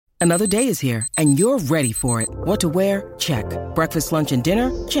Another day is here, and you're ready for it. What to wear? Check. Breakfast, lunch, and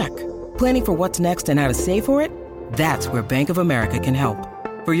dinner? Check. Planning for what's next and how to save for it? That's where Bank of America can help.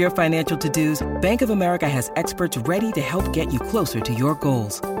 For your financial to-dos, Bank of America has experts ready to help get you closer to your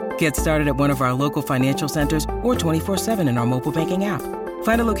goals. Get started at one of our local financial centers or 24/7 in our mobile banking app.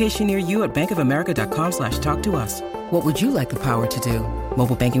 Find a location near you at bankofamerica.com/talktous. What would you like the power to do?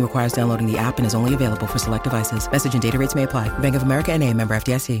 Mobile banking requires downloading the app and is only available for select devices. Message and data rates may apply. Bank of America N.A., member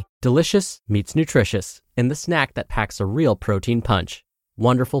FDIC. Delicious meets nutritious in the snack that packs a real protein punch.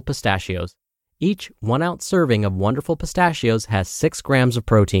 Wonderful Pistachios. Each 1 ounce serving of Wonderful Pistachios has 6 grams of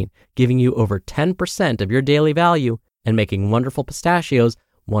protein, giving you over 10% of your daily value and making Wonderful Pistachios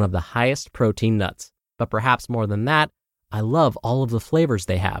one of the highest protein nuts. But perhaps more than that, I love all of the flavors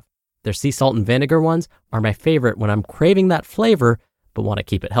they have. Their sea salt and vinegar ones are my favorite when I'm craving that flavor but want to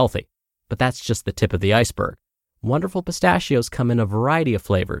keep it healthy. But that's just the tip of the iceberg. Wonderful Pistachios come in a variety of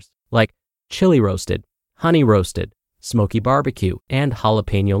flavors, like chili roasted, honey roasted, smoky barbecue, and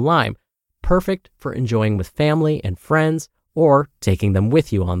jalapeno lime, perfect for enjoying with family and friends or taking them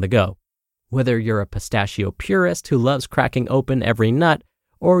with you on the go. Whether you're a pistachio purist who loves cracking open every nut,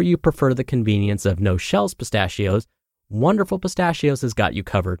 or you prefer the convenience of no-shells pistachios, Wonderful Pistachios has got you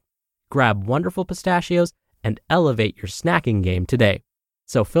covered. Grab Wonderful Pistachios and elevate your snacking game today.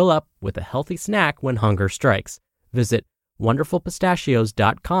 So fill up with a healthy snack when hunger strikes. Visit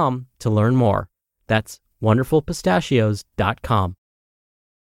wonderfulpistachios.com to learn more. That's wonderfulpistachios.com.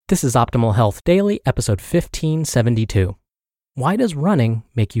 This is Optimal Health Daily, episode 1572. Why Does Running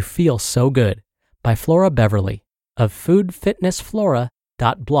Make You Feel So Good? By Flora Beverly of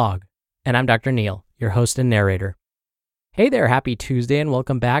foodfitnessflora.blog. And I'm Dr. Neil, your host and narrator. Hey there, happy Tuesday, and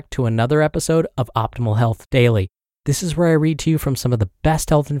welcome back to another episode of Optimal Health Daily. This is where I read to you from some of the best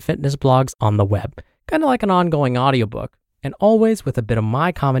health and fitness blogs on the web, kind of like an ongoing audiobook, and always with a bit of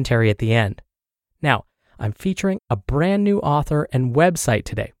my commentary at the end. Now, I'm featuring a brand new author and website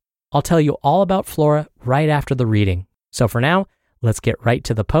today. I'll tell you all about Flora right after the reading. So for now, let's get right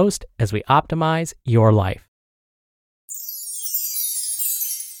to the post as we optimize your life.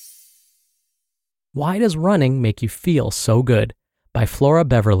 Why Does Running Make You Feel So Good? By Flora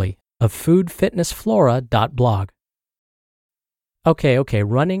Beverly of foodfitnessflora.blog. Okay,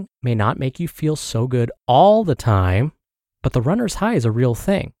 running may not make you feel so good all the time, but the runner's high is a real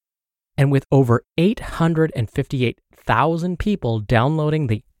thing. And with over 858,000 people downloading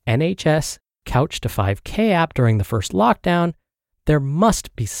the NHS Couch to 5K app during the first lockdown, there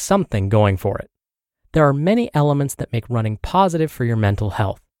must be something going for it. There are many elements that make running positive for your mental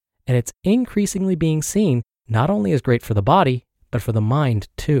health, and it's increasingly being seen not only as great for the body, but for the mind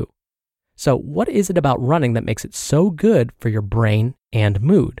too. So what is it about running that makes it so good for your brain and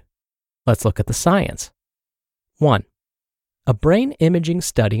mood? Let's look at the science. 1. A brain imaging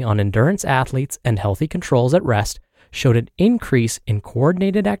study on endurance athletes and healthy controls at rest showed an increase in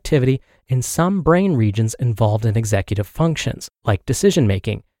coordinated activity in some brain regions involved in executive functions, like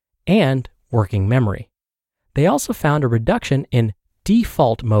decision-making and working memory. They also found a reduction in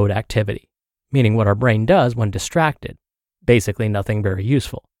default mode activity, meaning what our brain does when distracted. Basically nothing very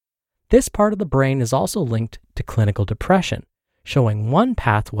useful. This part of the brain is also linked to clinical depression, showing one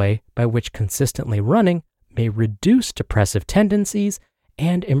pathway by which consistently running may reduce depressive tendencies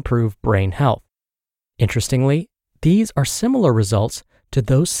and improve brain health. Interestingly, these are similar results to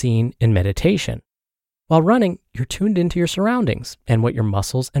those seen in meditation. While running, you're tuned into your surroundings and what your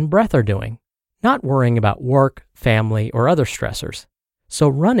muscles and breath are doing, not worrying about work, family, or other stressors. So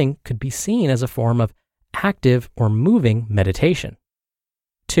running could be seen as a form of active or moving meditation.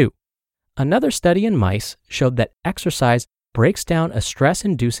 2. Another study in mice showed that exercise breaks down a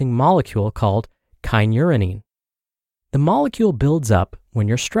stress-inducing molecule called kynurenine. The molecule builds up when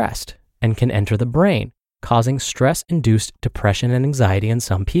you're stressed and can enter the brain, causing stress-induced depression and anxiety in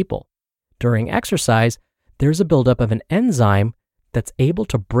some people. During exercise, there's a buildup of an enzyme that's able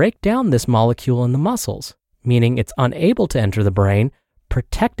to break down this molecule in the muscles, meaning it's unable to enter the brain,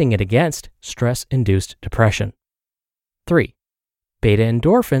 protecting it against stress-induced depression. 3. Beta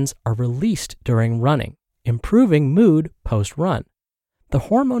endorphins are released during running, improving mood post-run. The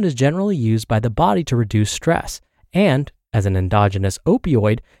hormone is generally used by the body to reduce stress and, as an endogenous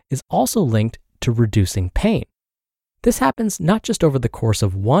opioid, is also linked to reducing pain. This happens not just over the course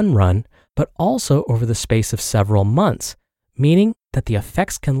of one run, but also over the space of several months, meaning that the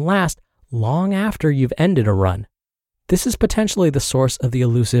effects can last long after you've ended a run. This is potentially the source of the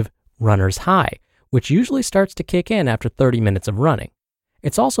elusive runner's high, which usually starts to kick in after 30 minutes of running.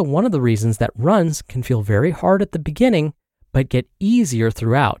 It's also one of the reasons that runs can feel very hard at the beginning, but get easier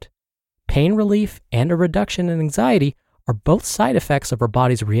throughout. Pain relief and a reduction in anxiety are both side effects of our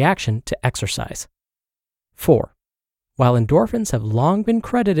body's reaction to exercise. 4. While endorphins have long been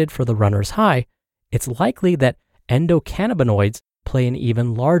credited for the runner's high, it's likely that endocannabinoids play an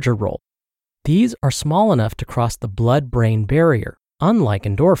even larger role. These are small enough to cross the blood-brain barrier, unlike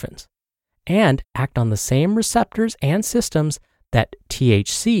endorphins, and act on the same receptors and systems that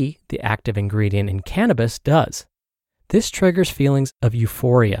THC, the active ingredient in cannabis, does. This triggers feelings of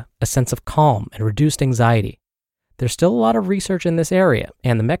euphoria, a sense of calm, and reduced anxiety. There's still a lot of research in this area,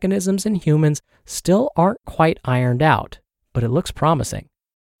 and the mechanisms in humans still aren't quite ironed out, but it looks promising.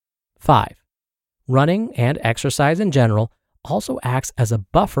 5. Running and exercise in general also acts as a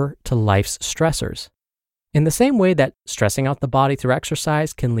buffer to life's stressors. In the same way that stressing out the body through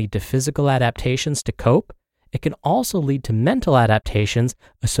exercise can lead to physical adaptations to cope, it can also lead to mental adaptations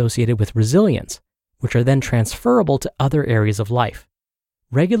associated with resilience, which are then transferable to other areas of life.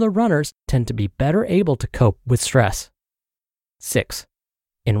 Regular runners tend to be better able to cope with stress. 6.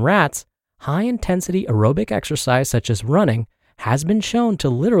 In rats, high-intensity aerobic exercise such as running has been shown to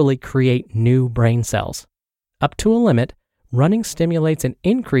literally create new brain cells. Up to a limit, running stimulates an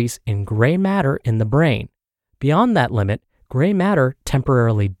increase in gray matter in the brain. Beyond that limit, gray matter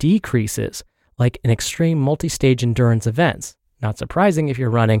temporarily decreases, like in extreme multi-stage endurance events. Not surprising if you're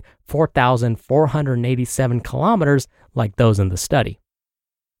running 4,487 kilometers like those in the study.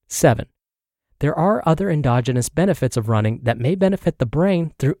 7. There are other endogenous benefits of running that may benefit the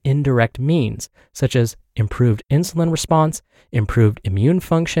brain through indirect means, such as improved insulin response, improved immune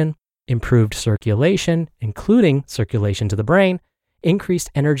function, improved circulation, including circulation to the brain, increased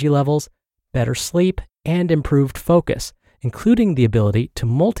energy levels, better sleep, and improved focus, including the ability to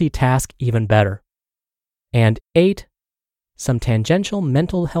multitask even better. And 8. Some tangential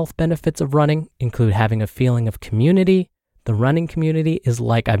mental health benefits of running include having a feeling of community. The running community is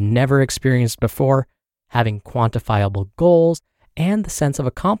like I've never experienced before, having quantifiable goals, and the sense of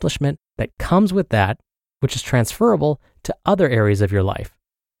accomplishment that comes with that, which is transferable to other areas of your life.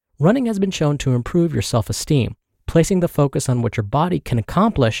 Running has been shown to improve your self-esteem, placing the focus on what your body can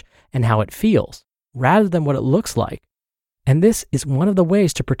accomplish and how it feels, rather than what it looks like. And this is one of the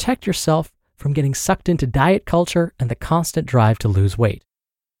ways to protect yourself from getting sucked into diet culture and the constant drive to lose weight.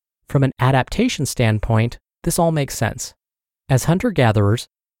 From an adaptation standpoint, this all makes sense. As hunter-gatherers,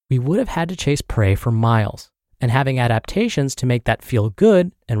 we would have had to chase prey for miles, and having adaptations to make that feel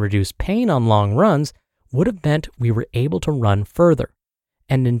good and reduce pain on long runs would have meant we were able to run further.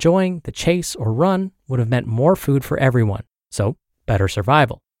 And enjoying the chase or run would have meant more food for everyone, so better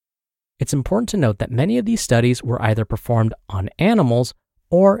survival. It's important to note that many of these studies were either performed on animals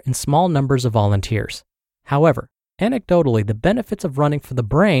or in small numbers of volunteers. However, anecdotally, the benefits of running for the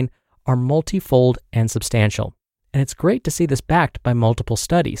brain are multifold and substantial, and it's great to see this backed by multiple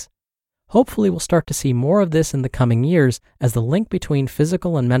studies. Hopefully, we'll start to see more of this in the coming years as the link between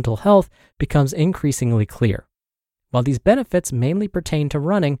physical and mental health becomes increasingly clear. While these benefits mainly pertain to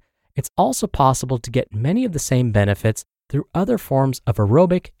running, it's also possible to get many of the same benefits through other forms of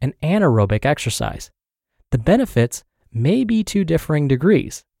aerobic and anaerobic exercise. The benefits may be to differing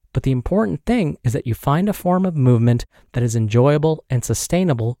degrees, but the important thing is that you find a form of movement that is enjoyable and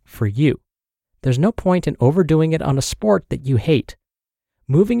sustainable for you. There's no point in overdoing it on a sport that you hate.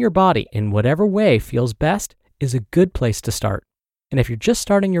 Moving your body in whatever way feels best is a good place to start. And if you're just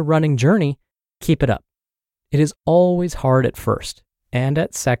starting your running journey, keep it up. It is always hard at first, and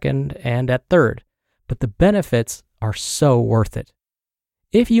at second, and at third, but the benefits are so worth it.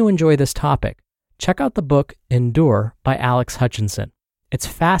 If you enjoy this topic, check out the book Endure by Alex Hutchinson. It's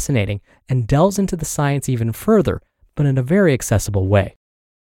fascinating and delves into the science even further, but in a very accessible way.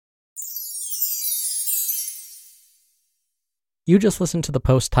 You just listened to the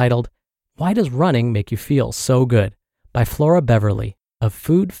post titled, "Why Does Running Make You Feel So Good?" by Flora Beverly of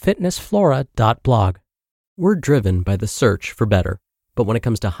foodfitnessflora.blog. We're driven by the search for better, but when it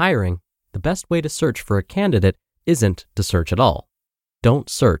comes to hiring, the best way to search for a candidate isn't to search at all. Don't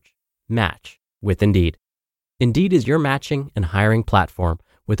search, match with Indeed. Indeed is your matching and hiring platform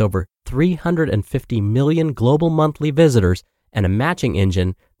with over 350 million global monthly visitors and a matching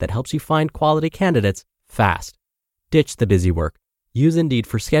engine that helps you find quality candidates fast. Ditch the busy work. Use Indeed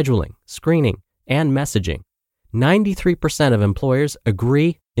for scheduling, screening, and messaging. 93% of employers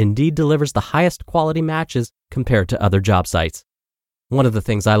agree Indeed delivers the highest quality matches compared to other job sites. One of the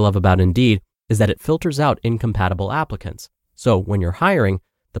things I love about Indeed is that it filters out incompatible applicants. So when you're hiring,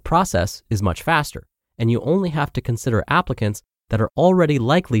 the process is much faster, and you only have to consider applicants that are already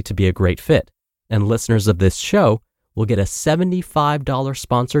likely to be a great fit. And listeners of this show will get a $75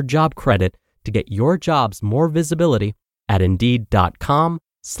 sponsored job credit to get your jobs more visibility at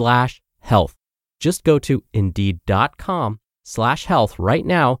Indeed.com/health. Just go to Indeed.com/health right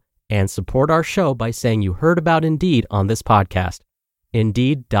now and support our show by saying you heard about Indeed on this podcast.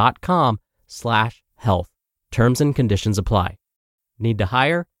 Indeed.com/health. Terms and conditions apply. Need to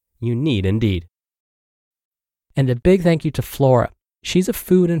hire? You need Indeed. And a big thank you to Flora. She's a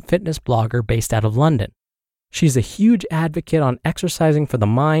food and fitness blogger based out of London. She's a huge advocate on exercising for the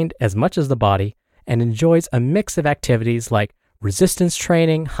mind as much as the body and enjoys a mix of activities like resistance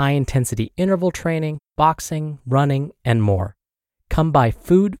training, high-intensity interval training, boxing, running, and more. Come by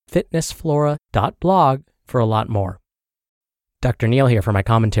foodfitnessflora.blog for a lot more. Dr. Neal here for my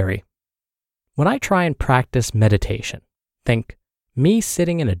commentary. When I try and practice meditation, think me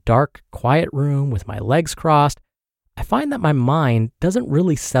sitting in a dark, quiet room with my legs crossed, I find that my mind doesn't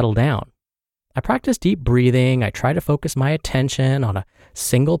really settle down. I practice deep breathing, I try to focus my attention on a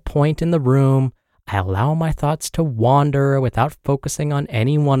single point in the room, I allow my thoughts to wander without focusing on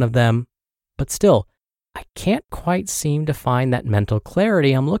any one of them, but still, I can't quite seem to find that mental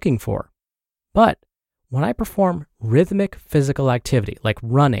clarity I'm looking for. But when I perform rhythmic physical activity like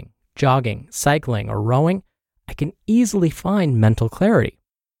running, jogging, cycling, or rowing, I can easily find mental clarity.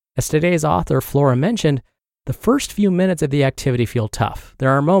 As today's author, Flora, mentioned, the first few minutes of the activity feel tough. There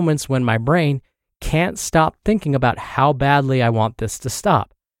are moments when my brain can't stop thinking about how badly I want this to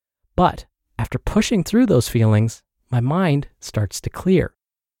stop. But after pushing through those feelings, my mind starts to clear.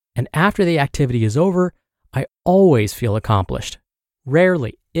 And after the activity is over, I always feel accomplished.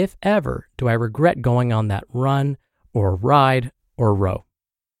 Rarely, if ever, do I regret going on that run or ride or row.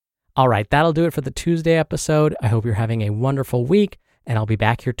 All right, that'll do it for the Tuesday episode. I hope you're having a wonderful week, and I'll be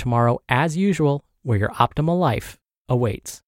back here tomorrow as usual, where your optimal life awaits.